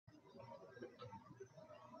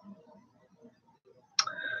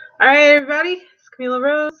All right, everybody, it's Kamilah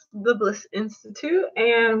Rose, the Bliss Institute,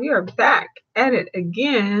 and we are back at it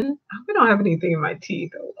again. I hope I don't have anything in my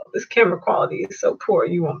teeth. Oh, well, this camera quality is so poor,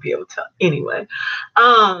 you won't be able to tell anyway.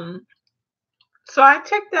 So I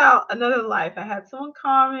checked out Another Life. I had someone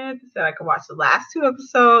comment, said I could watch the last two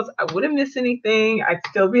episodes. I wouldn't miss anything. I'd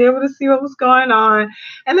still be able to see what was going on.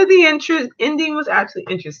 And that the ending was actually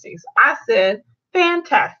interesting. So I said,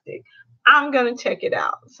 fantastic. I'm going to check it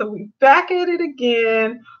out. So we back at it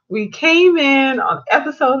again. We came in on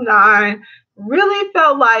episode 9. Really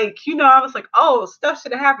felt like, I was like, oh, stuff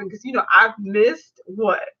should have happened. Because, I've missed,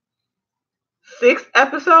 6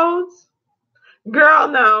 episodes? Girl,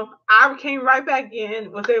 no. I came right back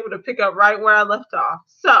in, was able to pick up right where I left off.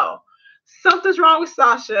 So, something's wrong with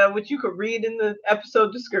Sasha, which you could read in the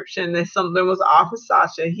episode description that something was off with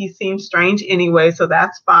Sasha. He seems strange anyway, so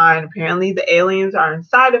that's fine. Apparently, the aliens are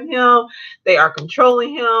inside of him. They are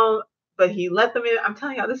controlling him, but he let them in. I'm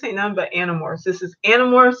telling y'all, this ain't nothing but Animorphs. This is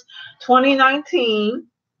Animorphs 2019.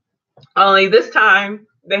 Only this time,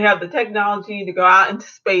 they have the technology to go out into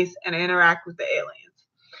space and interact with the aliens.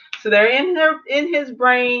 So they're in his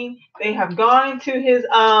brain. They have gone into his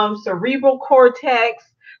cerebral cortex.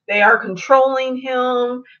 They are controlling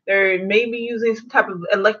him. They're maybe using some type of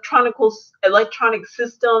electronic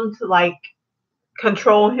system to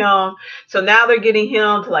control him. So now they're getting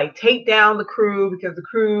him to take down the crew, because the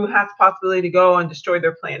crew has the possibility to go and destroy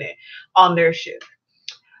their planet on their ship.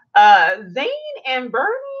 Zane and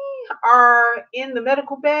Bernie are in the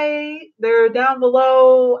medical bay. They're down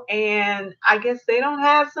below, and I guess they don't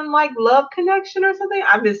have some love connection or something.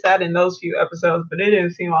 I missed that in those few episodes, but it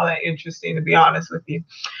didn't seem all that interesting, to be honest with you.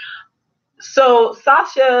 So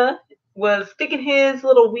Sasha was sticking his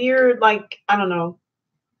little weird, I don't know,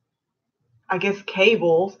 I guess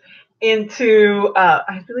cables into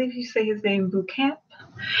I believe you say his name, Bootcamp,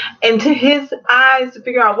 into his eyes to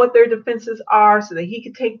figure out what their defenses are so that he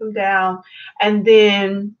could take them down. And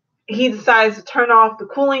then he decides to turn off the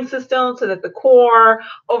cooling system so that the core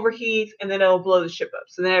overheats, and then it'll blow the ship up.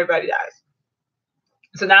 So then everybody dies.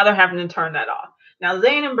 So now they're having to turn that off. Now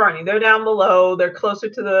Zane and Bernie, they're down below. They're closer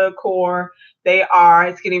to the core.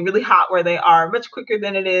 It's getting really hot where they are, much quicker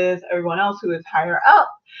than it is everyone else who is higher up.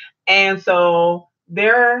 And so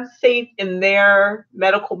they're safe in their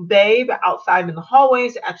medical bay, but outside in the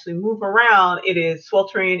hallways to actually move around, it is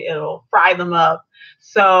sweltering. It'll fry them up.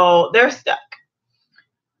 So they're stuck.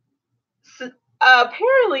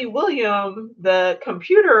 Apparently William, the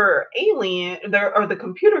computer alien, or the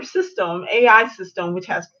computer system, AI system, which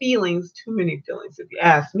has feelings, too many feelings if you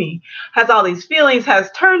ask me, has all these feelings, has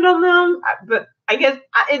turned on them. But I guess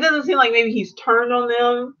it doesn't seem like maybe he's turned on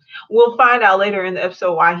them. We'll find out later in the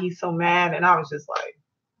episode why he's so mad. And I was just like,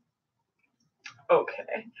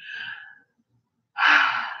 okay.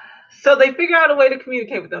 So they figure out a way to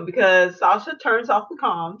communicate with them, because Sasha turns off the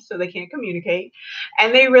comms so they can't communicate.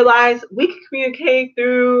 And they realize we can communicate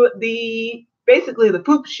through basically the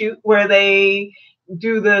poop chute, where they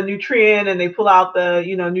do the nutrient and they pull out the,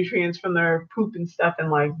 nutrients from their poop and stuff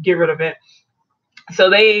and get rid of it. So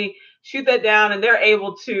they shoot that down, and they're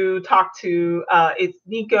able to talk to, it's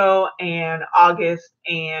Nico and August,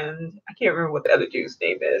 and I can't remember what the other dude's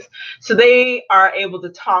name is. So they are able to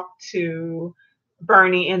talk to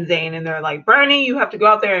Bernie and Zane, and they're like, Bernie, you have to go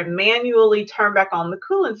out there and manually turn back on the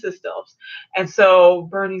coolant systems. And so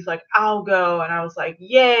Bernie's like, I'll go. And I was like,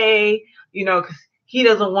 yay, because he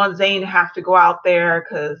doesn't want Zane to have to go out there,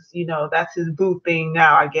 because, that's his boo thing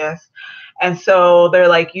now, I guess. And so they're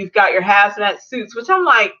like, you've got your hazmat suits, which I'm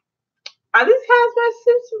like, are these hazmat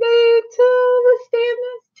suits made to withstand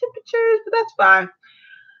these temperatures? But that's fine.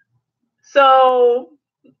 So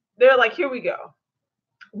they're like, here we go.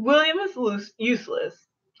 William is useless.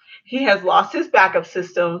 He has lost his backup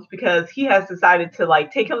systems because he has decided to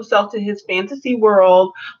take himself to his fantasy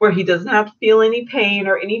world where he doesn't have to feel any pain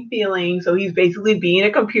or any feeling. So he's basically being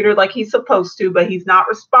a computer like he's supposed to, but he's not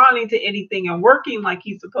responding to anything and working like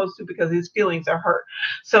he's supposed to because his feelings are hurt.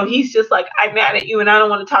 So he's just like, I'm mad at you and I don't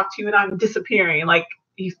want to talk to you and I'm disappearing.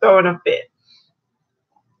 He's throwing a fit.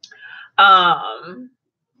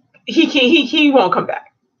 He won't come back.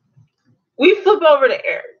 We flip over to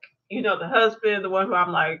Eric, the husband, the one who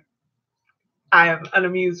I'm like, I am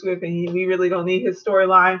unamused with, and we really don't need his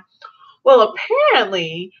storyline. Well,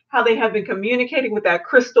 apparently, how they have been communicating with that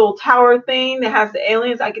crystal tower thing that has the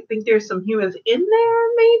aliens, I could think there's some humans in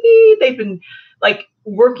there, maybe. They've been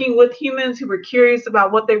working with humans who were curious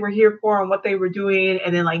about what they were here for and what they were doing,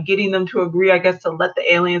 and then getting them to agree, I guess, to let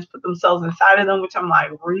the aliens put themselves inside of them, which I'm like,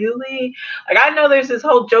 really? I know there's this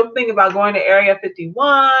whole joke thing about going to Area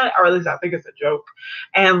 51, or at least I think it's a joke,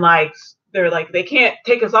 and they're like, they can't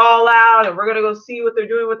take us all out, and we're gonna go see what they're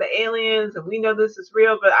doing with the aliens, and we know this is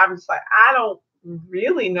real. But I'm just like, I don't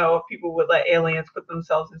really know if people would let aliens put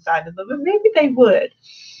themselves inside of them, but maybe they would.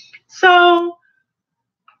 So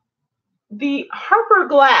the Harper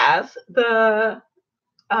Glass, the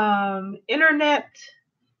internet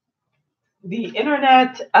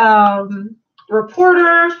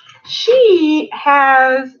reporter, she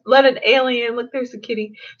has let an alien, look, there's a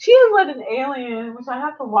kitty. She has let an alien, which I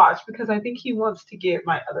have to watch because I think he wants to get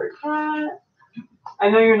my other cat. I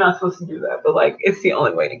know you're not supposed to do that, but like, it's the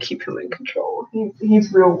only way to keep him in control.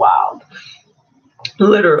 He's real wild.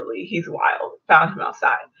 Literally, he's wild. Found him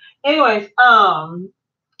outside. Anyways,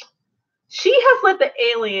 she has let the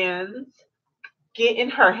aliens get in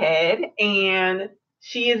her head, and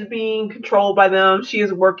she is being controlled by them. She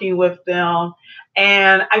is working with them.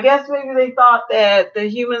 And I guess maybe they thought that the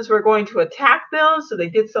humans were going to attack them, so they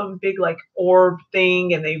did some big like orb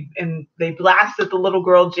thing, and they blasted the little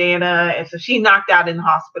girl Jana, and so she knocked out in the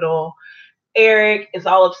hospital. Eric is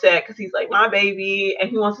all upset because he's like, my baby, and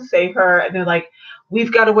he wants to save her. And they're like,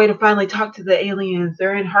 we've got a way to finally talk to the aliens.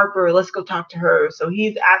 They're in Harper. Let's go talk to her. So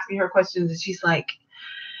he's asking her questions, and she's like,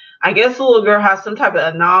 I guess the little girl has some type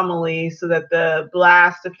of anomaly so that the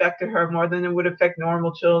blast affected her more than it would affect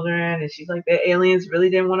normal children. And she's like, the aliens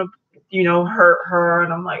really didn't want to, hurt her.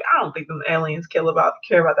 And I'm like, I don't think the aliens care about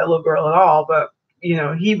that little girl at all. But,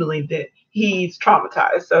 he believed it. He's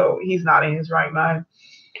traumatized, so he's not in his right mind.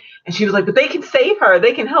 And she was like, but they can save her.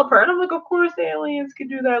 They can help her. And I'm like, of course the aliens can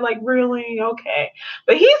do that. Like, really? Okay.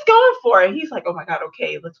 But he's going for it. He's like, oh my God,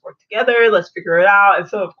 okay, let's work together. Let's figure it out. And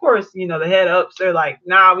so, of course, the head ups, they're like,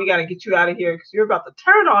 nah, we got to get you out of here because you're about to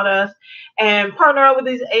turn on us and partner up with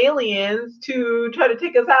these aliens to try to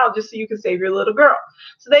take us out just so you can save your little girl.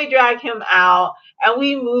 So they drag him out, and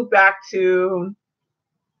we move back to,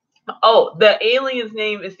 the alien's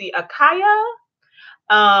name is the Akaya.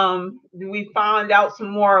 We found out some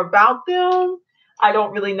more about them. I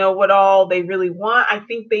don't really know what all they really want. I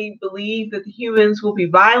think they believe that the humans will be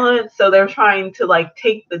violent, so they're trying to like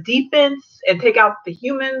take the defense and take out the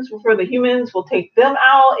humans before the humans will take them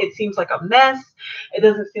out. It seems like a mess. It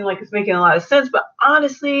doesn't seem like it's making a lot of sense, but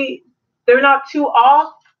honestly, they're not too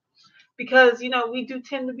off because, we do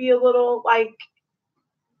tend to be a little like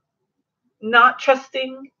not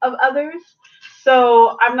trusting of others.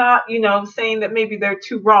 So I'm not, saying that maybe they're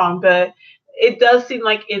too wrong, but it does seem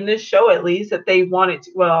like in this show, at least, that they wanted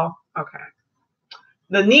to,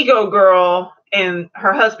 the Nego girl and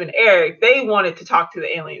her husband, Eric, they wanted to talk to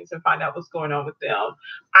the aliens and find out what's going on with them.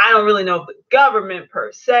 I don't really know if the government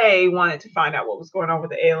per se wanted to find out what was going on with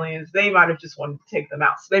the aliens. They might have just wanted to take them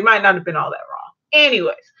out. So they might not have been all that wrong.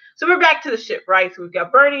 Anyways, so we're back to the ship, right? So we've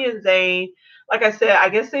got Bernie and Zane. Like I said, I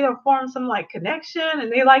guess they have formed some like connection and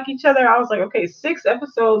they like each other. I was like, okay, 6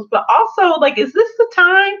 episodes, but also like, is this the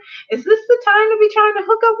time? Is this the time to be trying to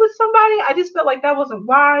hook up with somebody? I just felt like that wasn't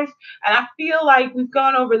wise. And I feel like we've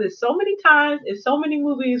gone over this so many times in so many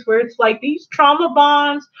movies where it's like these trauma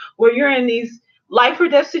bonds where you're in these life or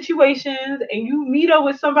death situations and you meet up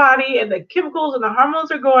with somebody and the chemicals and the hormones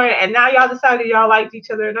are going and now y'all decided y'all liked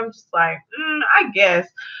each other. And I'm just like, I guess.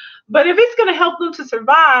 But if it's going to help them to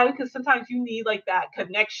survive, because sometimes you need like that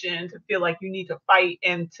connection to feel like you need to fight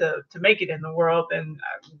and to make it in the world, then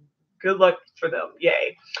good luck for them.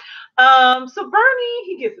 Yay. So Bernie,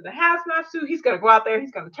 he gets in the hazmat suit. He's going to go out there.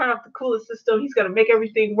 He's going to turn off the cooling system. He's going to make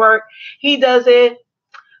everything work. He does it.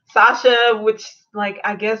 Sasha, which like,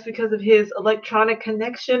 I guess because of his electronic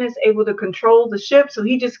connection, is able to control the ship. So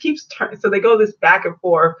he just keeps turning. So they go this back and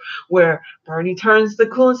forth where Bernie turns the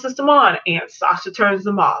cooling system on and Sasha turns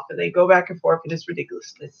them off. And they go back and forth, and it's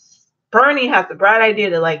ridiculous. Bernie has the bright idea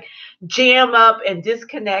to like jam up and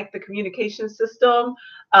disconnect the communication system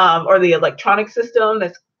or the electronic system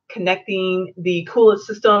that's connecting the coolant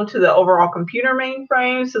system to the overall computer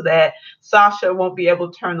mainframe so that Sasha won't be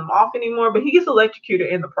able to turn them off anymore. But he gets electrocuted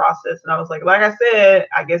in the process. And I was like I said,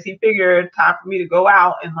 I guess he figured time for me to go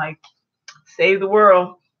out and like save the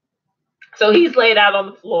world. So he's laid out on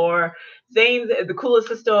the floor. Zane's the coolant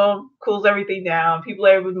system cools everything down. People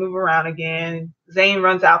are able to move around again. Zane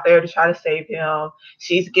runs out there to try to save him.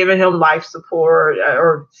 She's giving him life support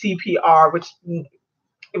or CPR, which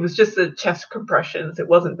it was just the chest compressions. It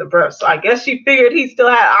wasn't the breath. So I guess she figured he still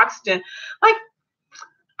had oxygen. Like,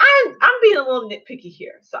 I'm being a little nitpicky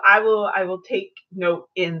here. So I will take note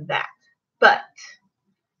in that. But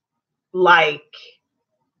like,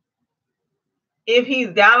 if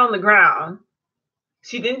he's down on the ground,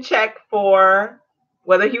 she didn't check for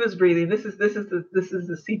whether he was breathing. This is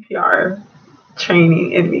the CPR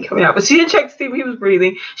training in me coming out. But she didn't check to see if he was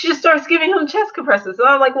breathing. She just starts giving him chest compressors. So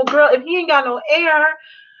I'm like, well, girl, if he ain't got no air,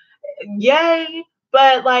 yay.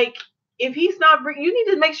 But like, if he's not breathing, you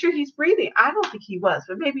need to make sure he's breathing. I don't think he was,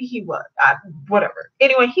 but maybe he was. Whatever.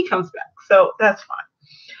 Anyway, he comes back, so that's fine.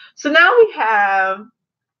 So now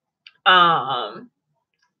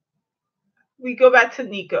we go back to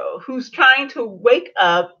Nico, who's trying to wake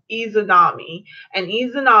up Izanami. And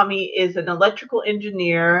Izanami is an electrical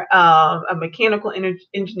engineer, a mechanical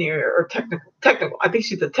engineer, or technical. I think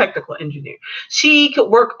she's a technical engineer. She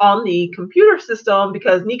could work on the computer system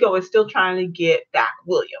because Nico is still trying to get back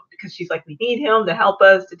William, because she's like, we need him to help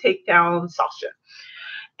us to take down Sasha.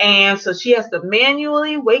 And so she has to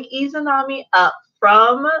manually wake Izanami up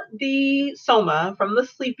from the soma, from the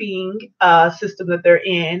sleeping system that they're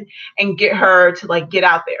in, and get her to like get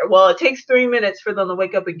out there. Well, it takes 3 minutes for them to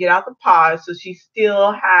wake up and get out the pod, so she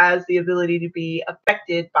still has the ability to be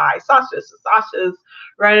affected by Sasha. So Sasha's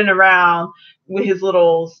running around with his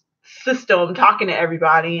little system talking to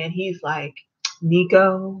everybody, and he's like,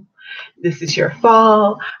 Nico, this is your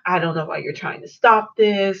fault. I don't know why you're trying to stop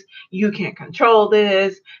this. You can't control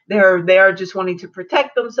this. They're just wanting to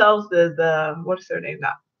protect themselves. The what is their name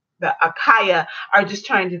now? The Akaya are just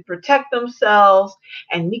trying to protect themselves.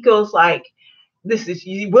 And Nico's like, this is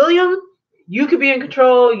William. You could be in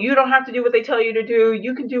control. You don't have to do what they tell you to do.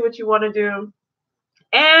 You can do what you want to do.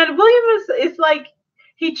 And William is like,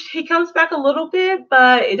 he comes back a little bit,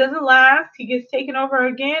 but it doesn't last. He gets taken over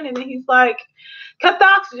again, and then he's like, cut the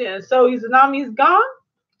oxygen. So Izanami is gone.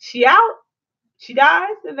 She out. She dies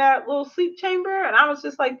in that little sleep chamber. And I was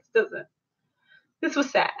just like, this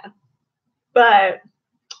was sad. But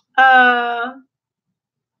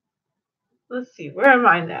let's see, where am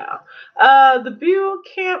I now? The Buell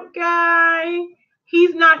Camp guy,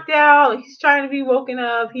 he's knocked out. He's trying to be woken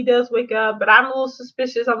up. He does wake up, but I'm a little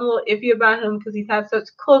suspicious. I'm a little iffy about him because he's had such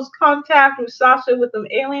close contact with Sasha with them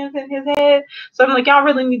aliens in his head. So I'm like, y'all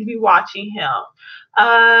really need to be watching him.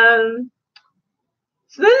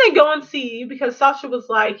 So then they go and see, because Sasha was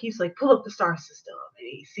like, he's like, pull up the star system. And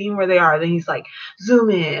he's seeing where they are. Then he's like, zoom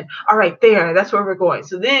in. All right, there. That's where we're going.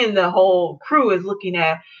 So then the whole crew is looking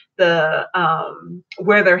at the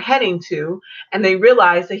where they're heading to, and they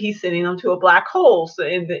realize that he's sending them to a black hole. So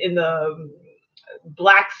in the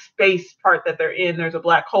black space part that they're in, there's a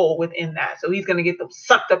black hole within that. So he's going to get them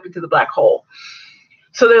sucked up into the black hole.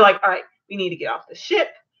 So they're like, all right, we need to get off the ship.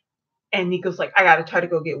 And Nico's like, I got to try to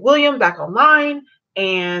go get William back online.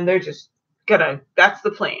 And they're just gonna, that's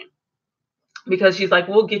the plan. Because she's like,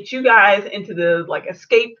 we'll get you guys into the like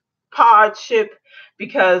escape pod ship,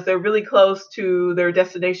 because they're really close to their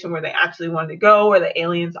destination where they actually wanted to go, where the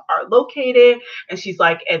aliens are located. And she's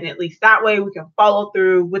like, and at least that way we can follow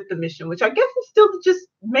through with the mission, which I guess is still to just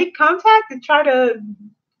make contact and try to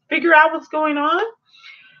figure out what's going on.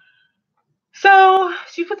 So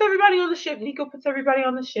she puts everybody on the ship. Nico puts everybody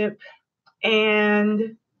on the ship,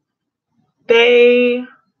 and they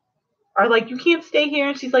are like, you can't stay here.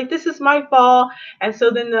 And she's like, this is my fault. And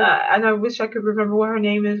so then and I wish I could remember what her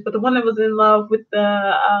name is, but the one that was in love with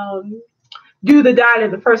the dude that died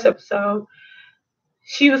in the first episode,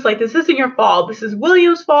 she was like, this isn't your fault. This is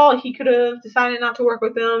William's fault. He could have decided not to work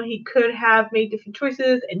with them. He could have made different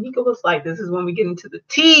choices. And Nico was like, this is when we get into the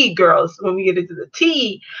tea, girls. When we get into the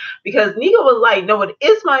tea. Because Nico was like, no, it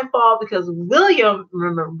is my fault, because William,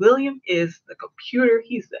 remember, William is the computer.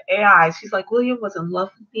 He's the AI. She's like, William was in love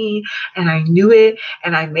with me, and I knew it.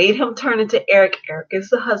 And I made him turn into Eric. Eric is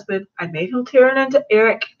the husband. I made him turn into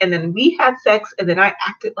Eric. And then we had sex, and then I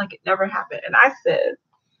acted like it never happened. And I said,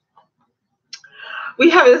 we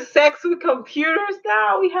having sex with computers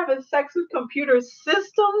now. We having sex with computer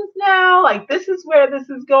systems now. Like, this is where this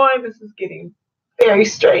is going. This is getting very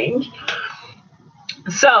strange.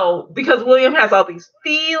 So, because William has all these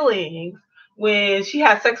feelings, when she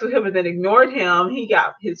had sex with him and then ignored him, he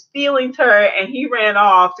got his feelings hurt, and he ran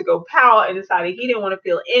off to go pout and decided he didn't want to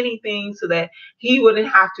feel anything, so that he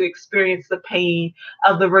wouldn't have to experience the pain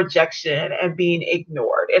of the rejection and being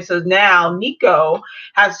ignored. And so now Nico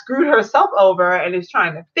has screwed herself over and is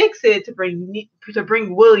trying to fix it to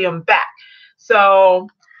bring William back. So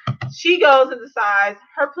she goes and decides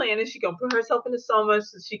her plan is she's going to put herself in the soma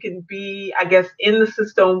so she can be, I guess, in the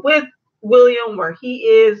system with William where he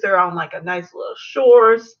is. They're on like a nice little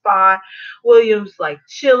shore spot. William's like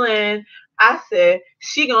chilling. I said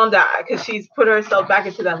she gonna die because she's put herself back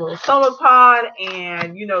into that little soma pod,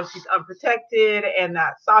 and you know she's unprotected, and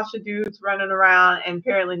that Sasha dude's running around and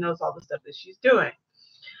apparently knows all the stuff that she's doing.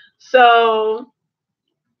 So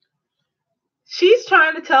she's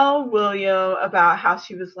trying to tell William about how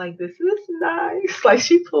she was like, this is nice. Like,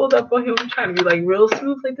 she pulled up on him trying to be like real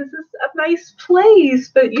smooth, like, this is a nice place,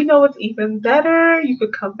 but you know what's even better? You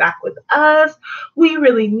could come back with us. We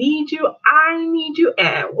really need you. I need you.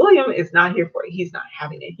 And William is not here for it. He's not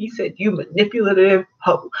having it. He said, you manipulative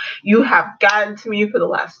hoe. You have gotten to me for the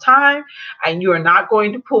last time, and you are not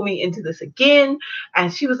going to pull me into this again.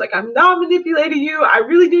 And she was like, I'm not manipulating you. I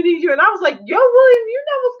really do need you. And I was like, yo, William, you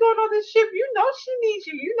know what's going on this ship. You know she needs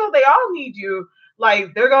you. You know they all need you.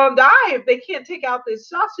 Like, they're gonna die if they can't take out this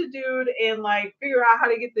Sasha dude and like figure out how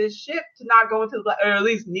to get this ship to not go into the, or at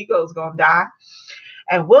least Nico's gonna die.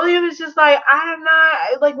 And William is just like, I'm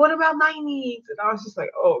not, like, what about my needs? And I was just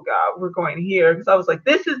like, oh God, we're going here. Because I was like,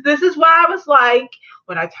 this is why I was like,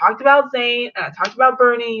 when I talked about Zane and I talked about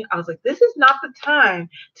Bernie, I was like, this is not the time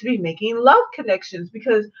to be making love connections,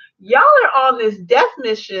 because y'all are on this death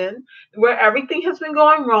mission where everything has been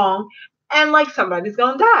going wrong. And like, somebody's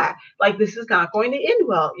gonna die. Like, this is not going to end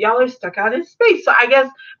well. Y'all are stuck out in space. So I guess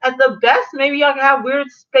at the best, maybe y'all can have weird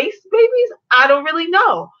space babies. I don't really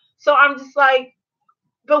know. So I'm just like,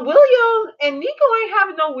 but William and Nico ain't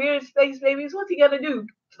having no weird space babies. What's he gonna do?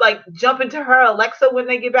 Like, jump into her Alexa when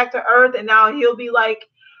they get back to Earth, and now he'll be like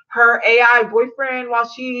her AI boyfriend while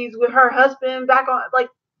she's with her husband back on. Like,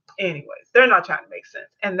 anyways, they're not trying to make sense,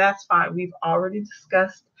 and that's fine. We've already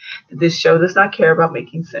discussed that this show does not care about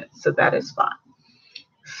making sense, so that is fine.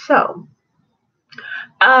 So,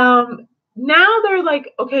 now they're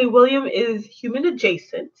like, okay, William is human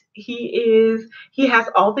adjacent. He has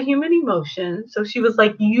all the human emotions. So she was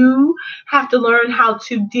like, you have to learn how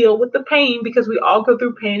to deal with the pain, because we all go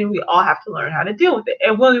through pain and we all have to learn how to deal with it.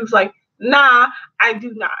 And William's like, nah, I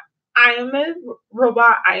do not. I am a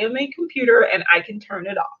robot. I am a computer, and I can turn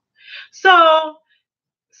it off. So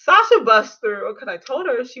Sasha busts through, because I told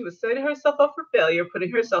her she was setting herself up for failure,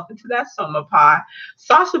 putting herself into that soma pod.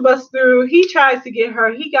 Sasha busts through. He tries to get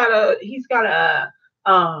her. He's got a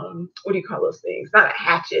what do you call those things? Not a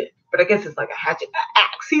hatchet, but I guess it's like a hatchet, an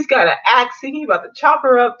axe. He's got an axe. He's about to chop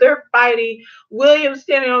her up. They're fighting. William's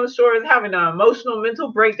standing on the shore is having an emotional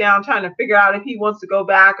mental breakdown, trying to figure out if he wants to go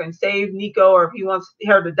back and save Nico or if he wants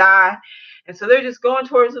her to die. And so they're just going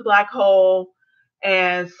towards the black hole.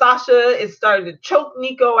 And Sasha is starting to choke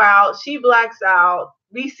Nico out. She blacks out.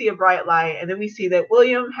 We see a bright light, and then we see that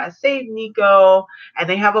William has saved Nico, and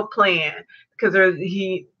they have a plan, because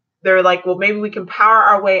they're like, well, maybe we can power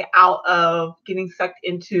our way out of getting sucked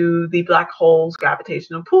into the black hole's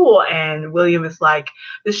gravitational pull. And William is like,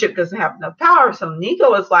 the ship doesn't have enough power. So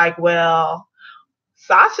Nico is like, well,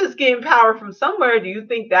 Sasha's getting power from somewhere. Do you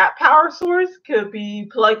think that power source could be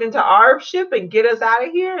plugged into our ship and get us out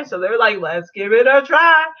of here? So they're like, let's give it a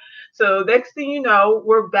try. So next thing you know,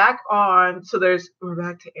 we're back on. So we're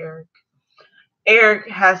back to Eric. Eric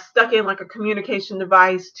has stuck in like a communication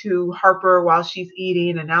device to Harper while she's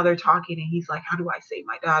eating, and now they're talking, and he's like, how do I save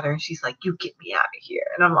my daughter? And she's like, you get me out of here.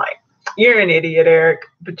 And I'm like, you're an idiot, Eric,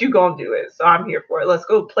 but you gonna do it. So I'm here for it. Let's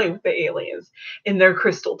go play with the aliens in their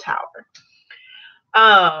crystal tower.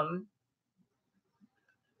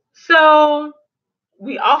 So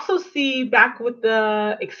we also see back with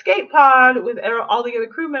the escape pod with all the other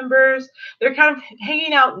crew members, they're kind of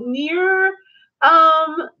hanging out near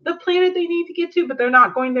the planet they need to get to, but they're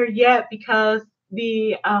not going there yet because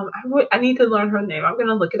I need to learn her name. I'm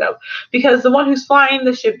gonna look it up, because the one who's flying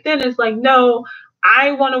the ship then is like, no,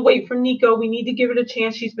 I want to wait for Nico. We need to give it a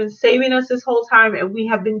chance. She's been saving us this whole time, and we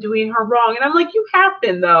have been doing her wrong. And I'm like, you have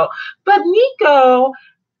been, though. But Nico,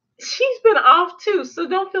 she's been off too, so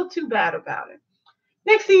don't feel too bad about it.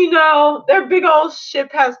 Next thing you know, their big old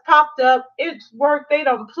ship has popped up. It's worked. They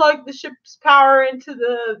done plugged the ship's power into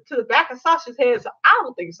the back of Sasha's head. So I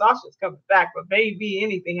don't think Sasha's coming back, but maybe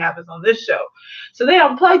anything happens on this show. So they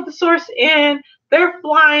unplugged the source in. They're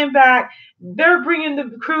flying back. They're bringing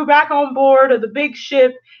the crew back on board of the big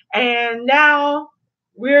ship. And now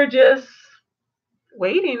we're just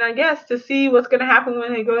waiting, I guess, to see what's going to happen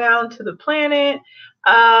when they go down to the planet.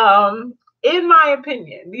 In my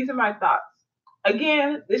opinion, these are my thoughts.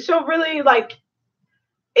 Again, this show really, like,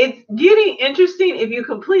 it's getting interesting if you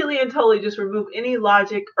completely and totally just remove any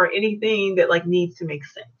logic or anything that, like, needs to make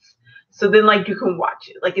sense. So then, like, you can watch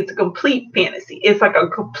it. Like, it's a complete fantasy. It's like a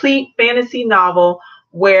complete fantasy novel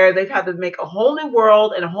where they've had to make a whole new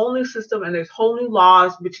world and a whole new system, and there's whole new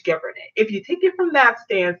laws which govern it. If you take it from that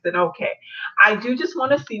stance, then okay. I do just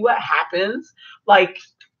want to see what happens. Like,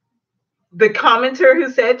 the commenter who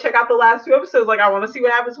said, check out the last 2 episodes, like, I want to see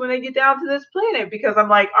what happens when they get down to this planet, because I'm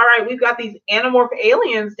like, all right, we've got these Animorph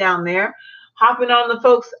aliens down there. hopping on the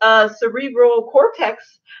folks' cerebral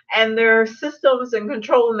cortex and their systems and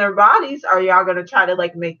controlling their bodies. Are y'all gonna try to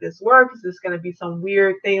like make this work? Is this gonna be some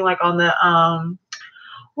weird thing like on the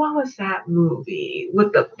what was that movie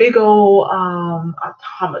with the big old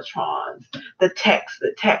automatrons? The text,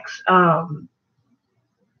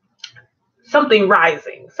 something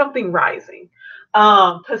rising.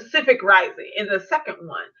 Pacific Rising in the second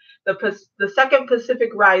one. The second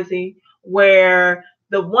Pacific Rising, where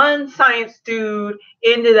the one science dude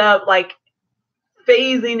ended up like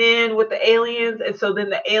phasing in with the aliens, and so then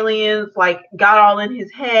the aliens like got all in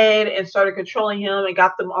his head and started controlling him and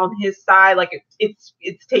got them on his side. Like it's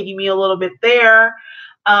taking me a little bit there,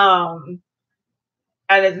 and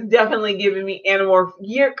it's definitely giving me Animorph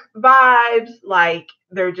Yeerk vibes. Like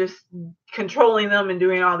they're just controlling them and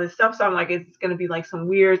doing all this stuff. So I'm like, it's gonna be like some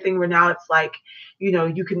weird thing where now it's like, you know,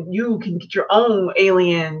 you can get your own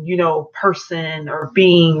alien, you know, person or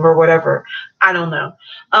being or whatever. I don't know.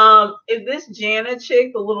 If this Jana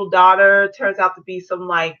chick, the little daughter, turns out to be some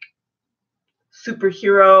like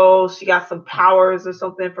superhero, she got some powers or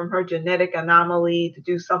something from her genetic anomaly to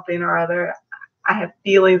do something or other. I have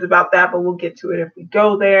feelings about that, but we'll get to it if we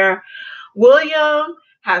go there. William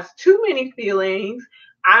has too many feelings.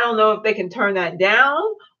 I don't know if they can turn that down.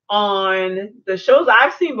 On the shows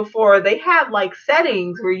I've seen before, they had like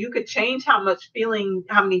settings where you could change how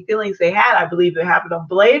many feelings they had. I believe it happened on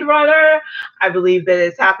Blade Runner. I believe that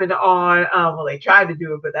it's happened on, well, they tried to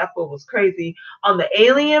do it, but that fool was crazy. On the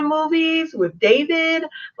Alien movies with David,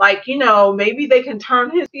 like, you know, maybe they can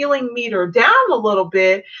turn his feeling meter down a little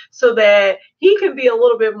bit so that he can be a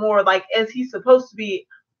little bit more like, as he's supposed to be,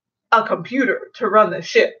 a computer to run the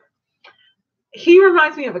ship. He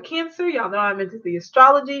reminds me of a Cancer. Y'all know I'm into the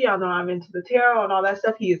astrology. Y'all know I'm into the tarot and all that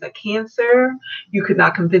stuff. He is a Cancer. You could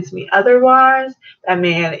not convince me otherwise. That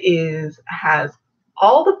man has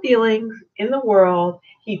all the feelings in the world.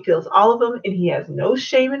 He feels all of them, and he has no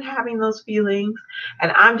shame in having those feelings.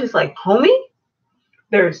 And I'm just like, homie,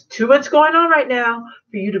 there's too much going on right now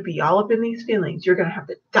for you to be all up in these feelings. You're going to have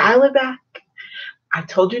to dial it back. I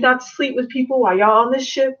told you not to sleep with people while y'all on this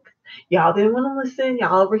ship. Y'all didn't want to listen.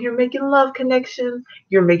 Y'all over here making love connections.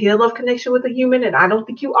 You're making a love connection with a human, and I don't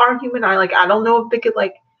think you are human. I don't know if they could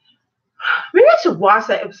like. Maybe I should watch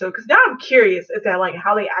that episode because now I'm curious as to like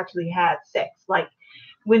how they actually had sex. Like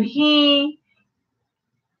when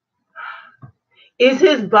is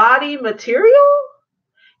his body material?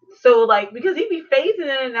 So like because he'd be phasing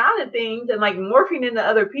in and out of things and like morphing into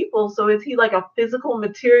other people. So is he like a physical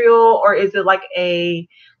material, or is it like a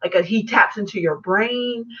he taps into your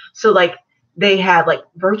brain? So like they had like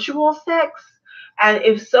virtual sex, and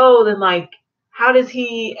if so, then like how does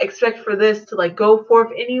he expect for this to like go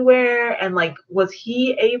forth anywhere? And like was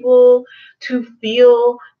he able to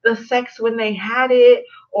feel the sex when they had it,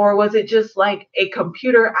 or was it just like a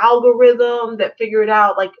computer algorithm that figured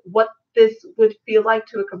out like what this would feel like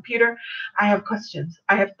to a computer? I have questions.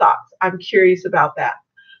 I have thoughts. I'm curious about that.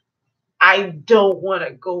 I don't want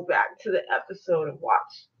to go back to the episode and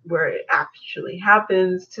watch where it actually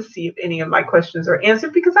happens to see if any of my questions are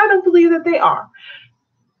answered, because I don't believe that they are.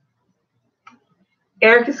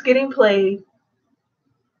 Eric is getting played.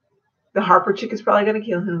 The Harper chick is probably going to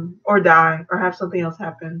kill him or die or have something else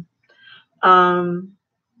happen. So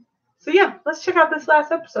yeah, let's check out this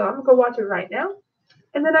last episode. I'm going to go watch it right now,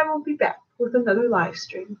 and then I will be back with another live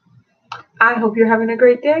stream. I hope you're having a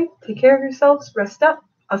great day. Take care of yourselves. Rest up.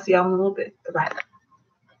 I'll see y'all in a little bit. Bye-bye.